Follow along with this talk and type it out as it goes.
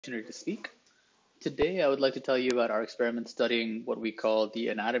Opportunity to speak. Today, I would like to tell you about our experiment studying what we call the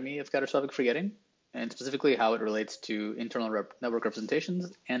anatomy of catastrophic forgetting, and specifically how it relates to internal network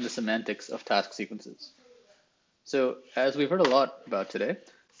representations and the semantics of task sequences. So, as we've heard a lot about today,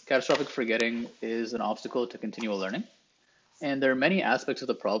 catastrophic forgetting is an obstacle to continual learning, and there are many aspects of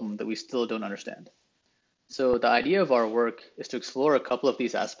the problem that we still don't understand. So, the idea of our work is to explore a couple of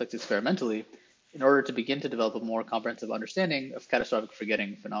these aspects experimentally in order to begin to develop a more comprehensive understanding of catastrophic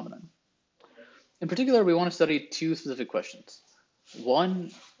forgetting phenomenon. In particular, we want to study two specific questions.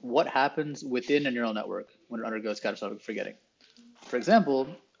 One, what happens within a neural network when it undergoes catastrophic forgetting? For example,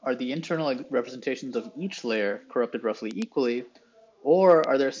 are the internal representations of each layer corrupted roughly equally, or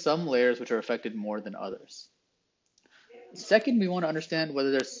are there some layers which are affected more than others? Second, we want to understand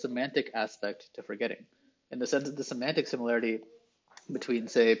whether there's a semantic aspect to forgetting, in the sense that the semantic similarity between,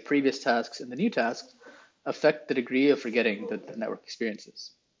 say, previous tasks and the new tasks affect the degree of forgetting that the network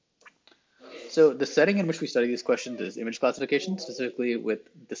experiences. So the setting in which we study these questions is image classification, specifically with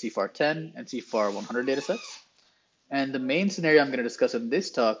the CFAR10 and CFAR100 datasets. And the main scenario I'm going to discuss in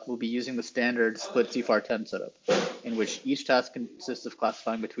this talk will be using the standard split CFAR10 setup, in which each task consists of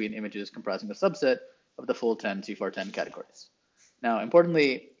classifying between images comprising a subset of the full 10 CFAR10 categories. Now,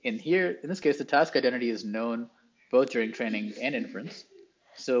 importantly, in this case, the task identity is known both during training and inference.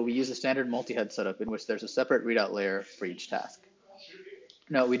 So we use a standard multi-head setup in which there's a separate readout layer for each task.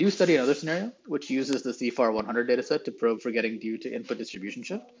 Now, we do study another scenario, which uses the CFAR100 dataset to probe forgetting due to input distribution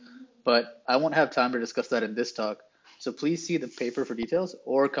shift, but I won't have time to discuss that in this talk, so please see the paper for details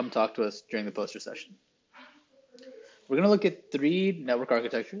or come talk to us during the poster session. We're going to look at three network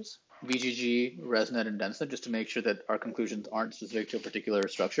architectures, VGG, ResNet, and DenseNet, just to make sure that our conclusions aren't specific to a particular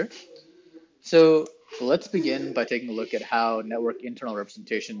structure. So let's begin by taking a look at how network internal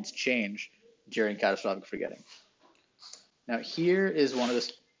representations change during catastrophic forgetting. Now here is one of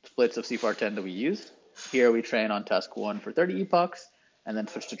the splits of CFAR10 that we used. Here we train on task 1 for 30 epochs, and then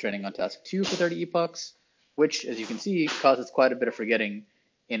switch to training on task 2 for 30 epochs, which, as you can see, causes quite a bit of forgetting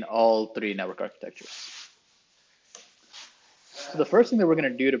in all three network architectures. So the first thing that we're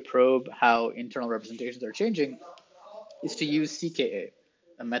going to do to probe how internal representations are changing is to use CKA,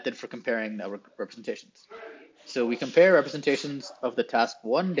 a method for comparing network representations. So we compare representations of the task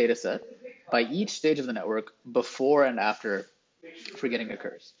 1 dataset by each stage of the network before and after forgetting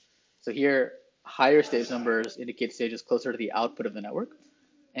occurs. So here, higher stage numbers indicate stages closer to the output of the network.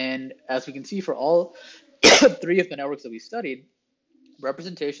 And as we can see for all three of the networks that we studied,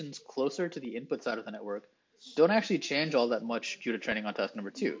 representations closer to the input side of the network don't actually change all that much due to training on task number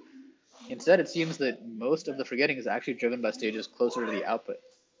 2. Instead, it seems that most of the forgetting is actually driven by stages closer to the output.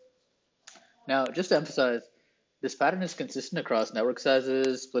 Now, just to emphasize, this pattern is consistent across network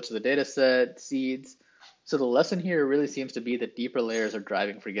sizes, splits of the data set, seeds. So the lesson here really seems to be that deeper layers are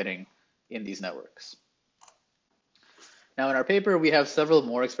driving forgetting in these networks. Now in our paper, we have several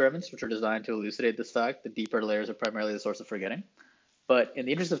more experiments which are designed to elucidate this fact that deeper layers are primarily the source of forgetting. But in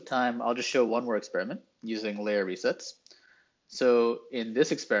the interest of time, I'll just show one more experiment using layer resets. So in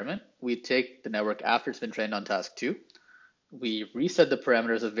this experiment, we take the network after it's been trained on task 2. We reset the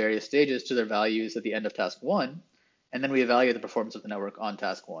parameters of various stages to their values at the end of task 1, and then we evaluate the performance of the network on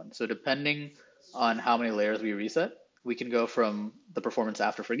task 1. So depending on how many layers we reset, we can go from the performance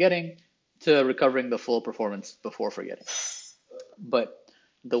after forgetting to recovering the full performance before forgetting. But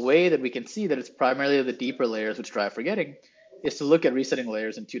the way that we can see that it's primarily the deeper layers which drive forgetting is to look at resetting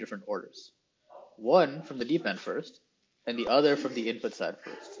layers in two different orders. One from the deep end first, and the other from the input side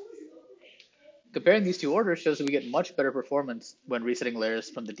first. Comparing these two orders shows that we get much better performance when resetting layers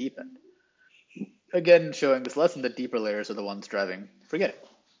from the deep end. Again, showing this lesson that deeper layers are the ones driving forgetting.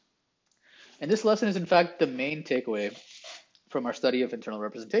 And this lesson is in fact the main takeaway from our study of internal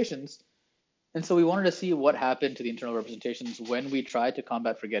representations. And so we wanted to see what happened to the internal representations when we tried to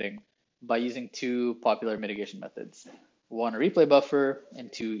combat forgetting by using two popular mitigation methods. One, a replay buffer,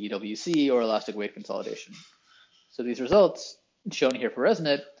 and two, EWC, or elastic weight consolidation. So these results, shown here for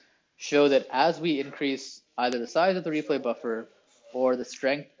ResNet, show that as we increase either the size of the replay buffer or the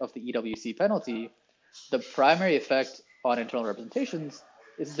strength of the EWC penalty, the primary effect on internal representations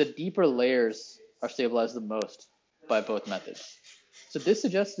is the deeper layers are stabilized the most by both methods. So this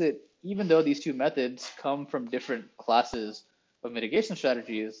suggests that even though these two methods come from different classes of mitigation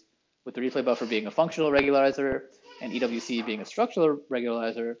strategies, with the replay buffer being a functional regularizer and EWC being a structural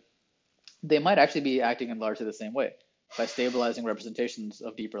regularizer, they might actually be acting in largely the same way, by stabilizing representations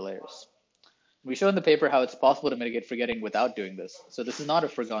of deeper layers. We show in the paper how it's possible to mitigate forgetting without doing this, so this is not a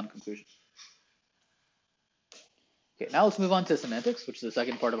foregone conclusion. Okay, now let's move on to semantics, which is the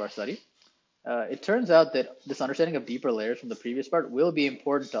second part of our study. It turns out that this understanding of deeper layers from the previous part will be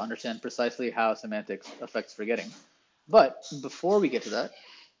important to understand precisely how semantics affects forgetting. But before we get to that,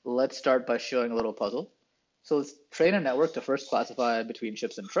 let's start by showing a little puzzle. So let's train a network to first classify between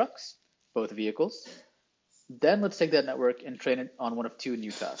ships and trucks, both vehicles. Then let's take that network and train it on one of two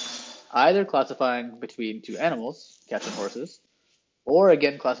new tasks, either classifying between two animals, cats and horses, or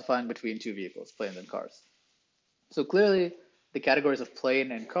again classifying between two vehicles, planes and cars. So clearly, the categories of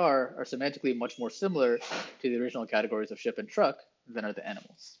plane and car are semantically much more similar to the original categories of ship and truck than are the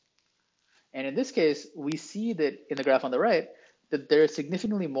animals. And in this case, we see that in the graph on the right, that there is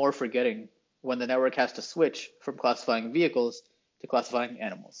significantly more forgetting when the network has to switch from classifying vehicles to classifying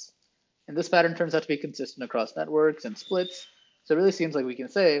animals. And this pattern turns out to be consistent across networks and splits. So it really seems like we can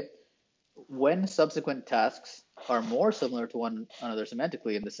say when subsequent tasks are more similar to one another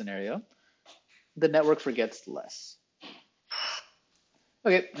semantically in this scenario, the network forgets less.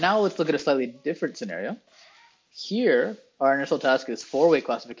 Okay, now let's look at a slightly different scenario. Here, our initial task is four-way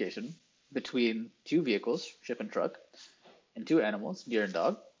classification between two vehicles, ship and truck, and two animals, deer and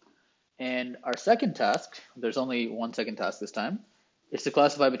dog. And our second task, there's only one second task this time, is to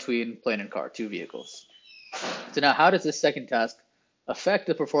classify between plane and car, two vehicles. So now how does this second task affect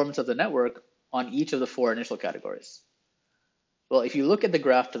the performance of the network on each of the four initial categories? Well, if you look at the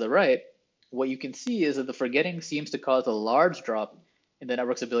graph to the right, what you can see is that the forgetting seems to cause a large drop in the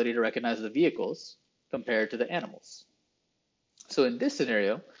network's ability to recognize the vehicles compared to the animals. So in this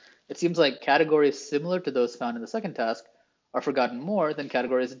scenario, it seems like categories similar to those found in the second task are forgotten more than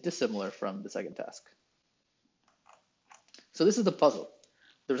categories dissimilar from the second task. So this is the puzzle.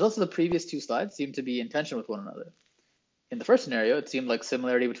 The results of the previous two slides seem to be in tension with one another. In the first scenario, it seemed like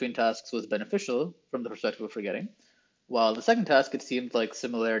similarity between tasks was beneficial from the perspective of forgetting, while the second task, it seemed like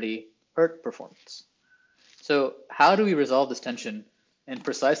similarity hurt performance. So how do we resolve this tension and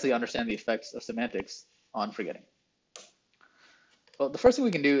precisely understand the effects of semantics on forgetting? Well, the first thing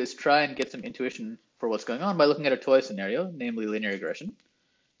we can do is try and get some intuition for what's going on by looking at a toy scenario, namely linear regression.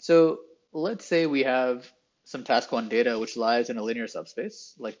 So let's say we have some task one data which lies in a linear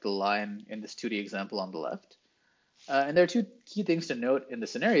subspace, like the line in this 2D example on the left. And there are two key things to note in the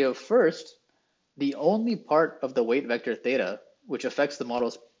scenario. First, the only part of the weight vector theta which affects the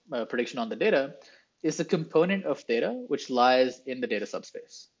model's prediction on the data is the component of theta which lies in the data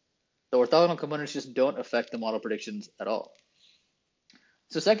subspace. The orthogonal components just don't affect the model predictions at all.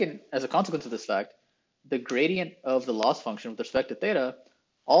 So second, as a consequence of this fact, the gradient of the loss function with respect to theta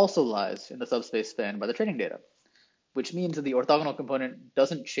also lies in the subspace spanned by the training data, which means that the orthogonal component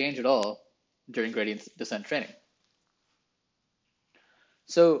doesn't change at all during gradient descent training.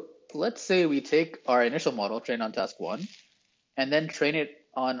 So let's say we take our initial model trained on task one and then train it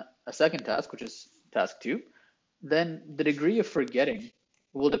on a second task, which is task two. Then the degree of forgetting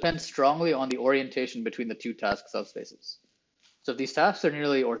will depend strongly on the orientation between the two task subspaces. So if these tasks are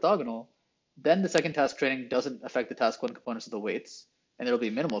nearly orthogonal, then the second task training doesn't affect the task one components of the weights, and there will be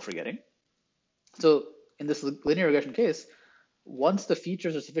minimal forgetting. So in this linear regression case, once the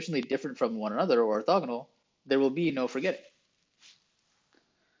features are sufficiently different from one another or orthogonal, there will be no forgetting.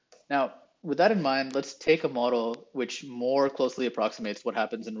 Now, with that in mind, let's take a model which more closely approximates what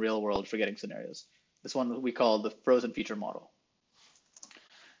happens in real-world forgetting scenarios. This one we call the frozen feature model.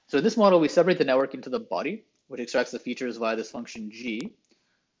 So in this model, we separate the network into the body, which extracts the features via this function g,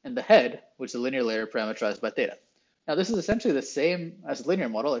 and the head, which is a linear layer parameterized by theta. Now, this is essentially the same as the linear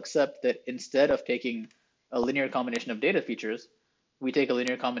model, except that instead of taking a linear combination of data features, we take a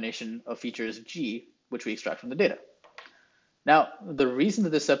linear combination of features g, which we extract from the data. Now, the reason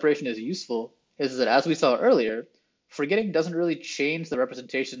that this separation is useful is that, as we saw earlier, forgetting doesn't really change the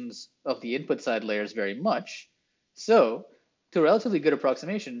representations of the input side layers very much. So, to a relatively good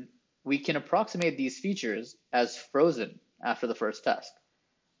approximation, we can approximate these features as frozen after the first task,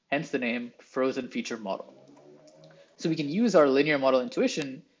 hence the name frozen feature model. So we can use our linear model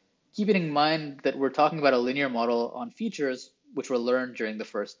intuition, keeping in mind that we're talking about a linear model on features which were learned during the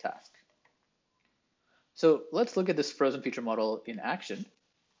first task. So let's look at this frozen feature model in action.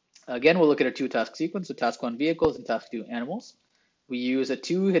 Again, we'll look at a two-task sequence, so task one vehicles and task two animals. We use a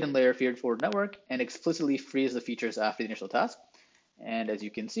two hidden layer feed-forward network and explicitly freeze the features after the initial task. And as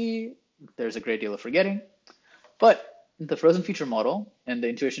you can see, there's a great deal of forgetting. But the frozen feature model and the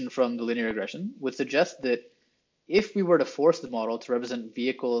intuition from the linear regression would suggest that if we were to force the model to represent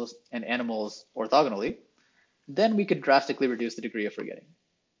vehicles and animals orthogonally, then we could drastically reduce the degree of forgetting.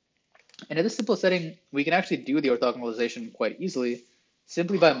 And in this simple setting, we can actually do the orthogonalization quite easily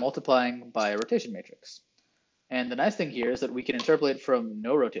simply by multiplying by a rotation matrix. And the nice thing here is that we can interpolate from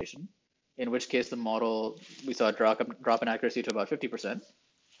no rotation, in which case the model, we saw a drop in accuracy to about 50%.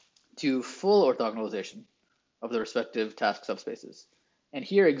 to full orthogonalization of the respective task subspaces. And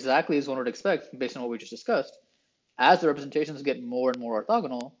here exactly as one would expect based on what we just discussed, as the representations get more and more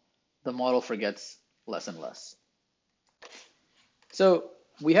orthogonal, the model forgets less and less. So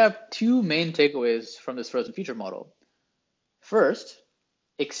we have two main takeaways from this frozen feature model. First,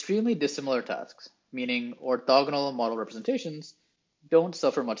 extremely dissimilar tasks, meaning orthogonal model representations, don't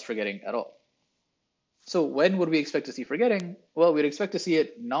suffer much forgetting at all. So when would we expect to see forgetting? Well, we'd expect to see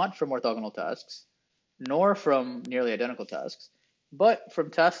it not from orthogonal tasks, nor from nearly identical tasks, but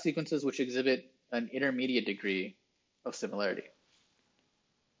from task sequences which exhibit an intermediate degree of similarity.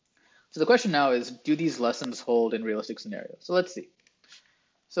 So the question now is, do these lessons hold in realistic scenarios? So let's see.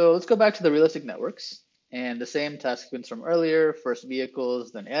 So let's go back to the realistic networks and the same task sequence from earlier, first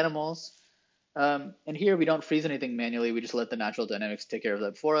vehicles, then animals. And here we don't freeze anything manually, we just let the natural dynamics take care of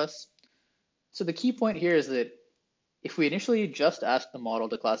that for us. So the key point here is that if we initially just ask the model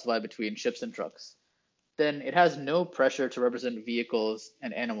to classify between ships and trucks, then it has no pressure to represent vehicles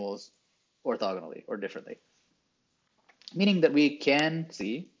and animals orthogonally or differently. Meaning that we can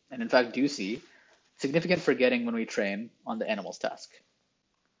see, and in fact do see, significant forgetting when we train on the animals task.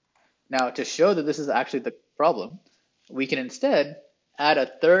 Now, to show that this is actually the problem, we can instead add a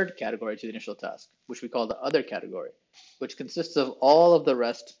third category to the initial task, which we call the other category, which consists of all of the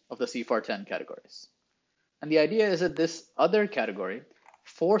rest of the CFAR10 categories. And the idea is that this other category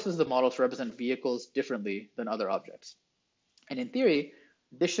forces the model to represent vehicles differently than other objects. And in theory,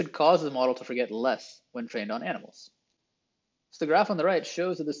 this should cause the model to forget less when trained on animals. So the graph on the right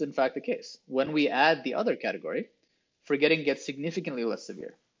shows that this is in fact the case. When we add the other category, forgetting gets significantly less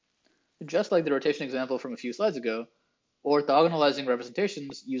severe. Just like the rotation example from a few slides ago, orthogonalizing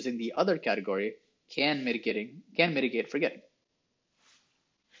representations using the other category can mitigate forgetting.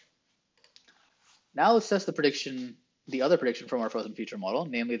 Now let's test the other prediction from our frozen feature model,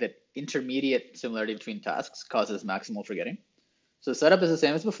 namely that intermediate similarity between tasks causes maximal forgetting. So the setup is the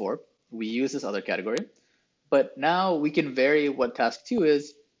same as before. We use this other category, but now we can vary what task 2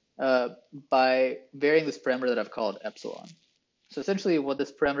 is by varying this parameter that I've called epsilon. So essentially what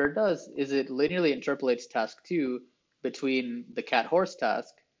this parameter does is it linearly interpolates task 2 between the cat horse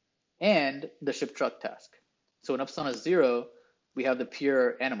task and the ship truck task. So when epsilon is 0, we have the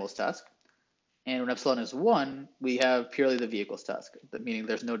pure animals task. And when epsilon is 1, we have purely the vehicles task, meaning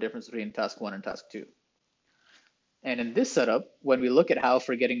there's no difference between task 1 and task 2. And in this setup, when we look at how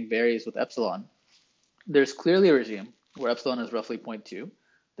forgetting varies with epsilon, there's clearly a regime where epsilon is roughly 0.2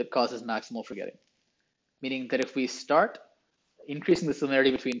 that causes maximal forgetting. Meaning that if we start increasing the similarity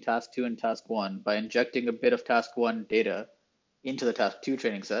between task 2 and task 1 by injecting a bit of task 1 data into the task 2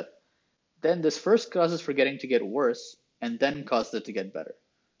 training set, then this first causes forgetting to get worse and then causes it to get better.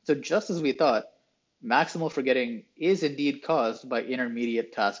 So just as we thought, maximal forgetting is indeed caused by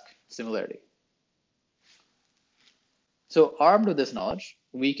intermediate task similarity. So armed with this knowledge,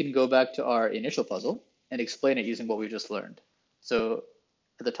 we can go back to our initial puzzle and explain it using what we just learned. So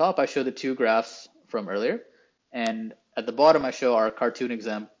at the top, I show the two graphs from earlier, and at the bottom, I show our cartoon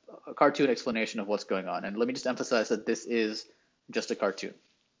explanation of what's going on. And let me just emphasize that this is just a cartoon.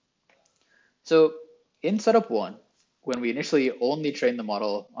 So in setup 1, when we initially only trained the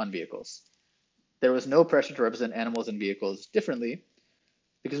model on vehicles, there was no pressure to represent animals and vehicles differently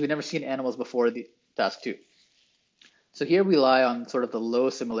because we'd never seen animals before the task 2. So here we lie on sort of the low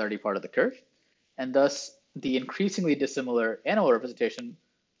similarity part of the curve, and thus the increasingly dissimilar animal representation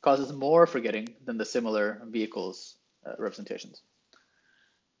causes more forgetting than the similar vehicles representations.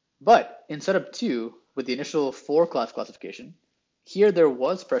 But in setup 2, with the initial 4-class classification, here there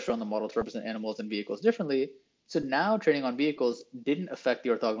was pressure on the model to represent animals and vehicles differently, so now training on vehicles didn't affect the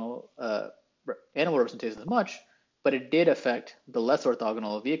orthogonal animal representations as much, but it did affect the less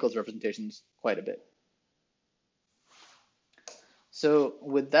orthogonal vehicles representations quite a bit. So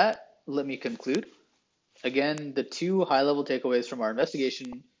with that, let me conclude. Again, the two high-level takeaways from our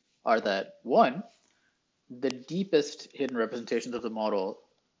investigation are that, one, the deepest hidden representations of the model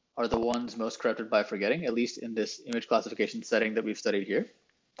are the ones most corrupted by forgetting, at least in this image classification setting that we've studied here.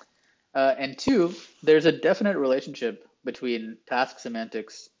 And two, there's a definite relationship between task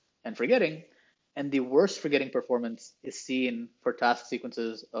semantics and forgetting, and the worst forgetting performance is seen for task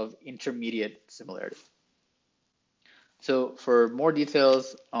sequences of intermediate similarity. So for more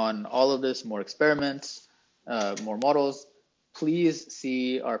details on all of this, more experiments, more models, please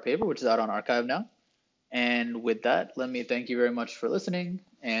see our paper, which is out on arXiv now. And with that, let me thank you very much for listening.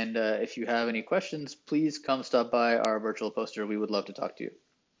 And if you have any questions, please come stop by our virtual poster. We would love to talk to you.